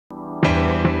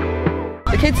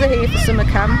The kids are here for summer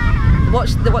camp.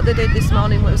 What they did this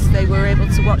morning was they were able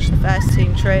to watch the first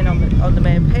team train on the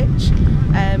main pitch.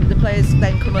 The players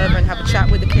then come over and have a chat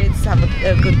with the kids, have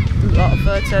a good lot of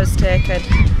photos taken,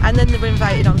 and then they were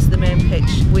invited onto the main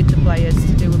pitch with the players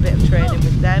to do a bit of training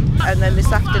with them. And then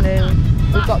this afternoon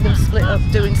we've got them split up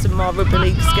doing some more rugby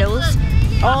league skills.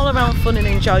 All around fun and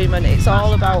enjoyment, it's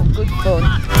all about good fun.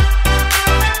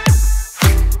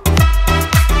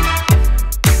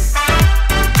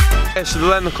 Yeah, so they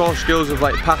learn the core skills of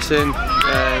like passing,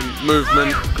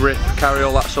 movement, grip, carry,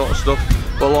 all that sort of stuff.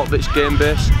 But a lot of it's game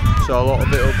based, so a lot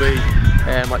of it will be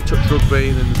like touch rugby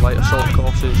and like assault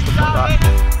courses and stuff like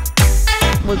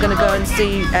that. We're going to go and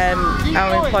see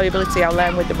our employability, our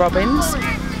Learn with the Robins.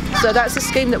 So that's a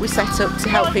scheme that we set up to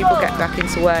help people get back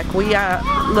into work. We are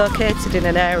located in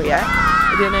an area,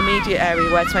 in an immediate area,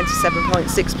 where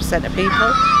 27.6% of people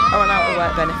are on out of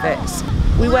work benefits.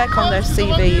 We work on their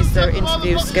CVs, their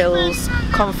interview skills,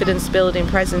 confidence building,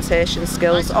 presentation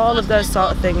skills, all of those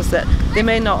sort of things that they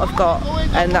may not have got,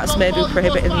 and that's maybe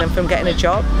prohibiting them from getting a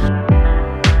job.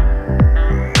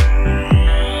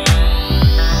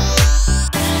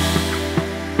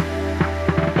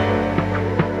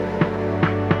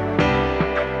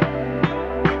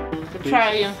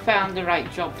 Try and find the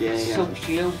right job that suits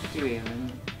you,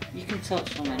 and you can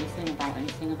touch on anything about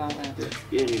it.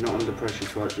 Yeah, you're not under pressure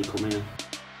to actually come here.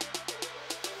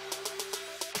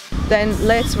 Then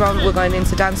later on we're going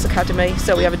into dance academy,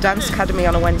 so we have a dance academy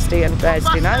on a Wednesday and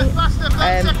Thursday night,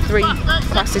 3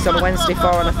 classes on a Wednesday, 4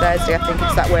 on a Thursday, I think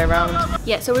it's that way around.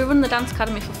 Yeah, so we run the dance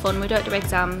academy for fun, we don't do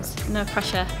exams, no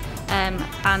pressure, and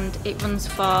it runs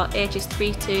for ages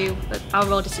 3 to, our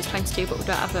oldest is 22 but we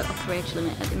don't have an upper age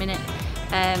limit at the minute.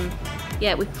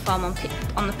 Yeah, we perform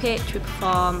on the pitch, we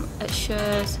perform at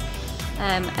shows,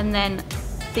 and then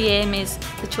the aim is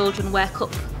the children work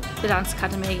up the dance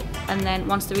academy, and then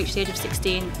once they reach the age of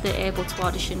 16 they're able to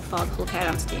audition for the Hull Care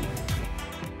dance team.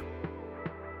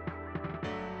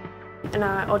 And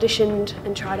I auditioned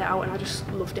and tried it out and I just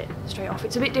loved it straight off.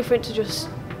 It's a bit different to just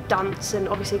dance, and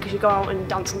obviously because you go out and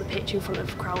dance on the pitch in front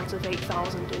of crowds of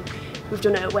 8,000, and we've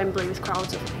done it at Wembley with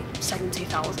crowds of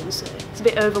 70,000, so it's a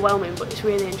bit overwhelming, but it's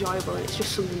really enjoyable and it's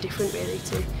just something different really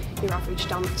to your average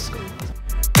dance school.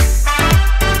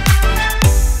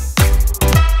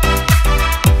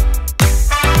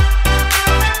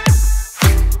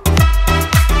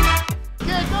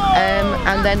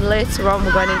 And then later on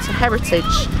we're going into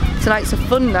heritage. Tonight's a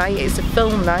fun night, it's a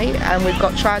film night, and we've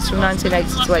got tries from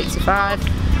 1980 to 85.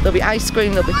 There'll be ice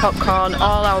cream, there'll be popcorn,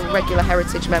 all our regular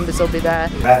heritage members will be there.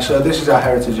 So this is our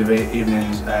heritage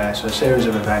evenings, so a series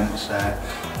of events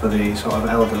for the sort of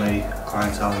elderly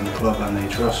clientele in the club and the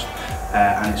trust,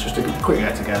 and it's just a quick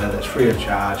get together that's free of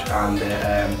charge, and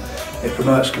it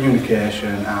promotes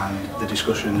communication and the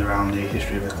discussions around the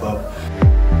history of the club.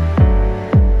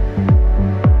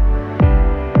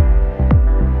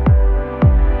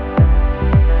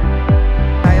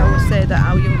 That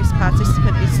our youngest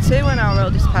participant is 2 and our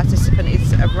oldest participant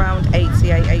is around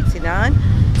 88, 89.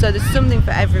 So there's something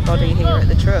for everybody here at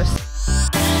the Trust.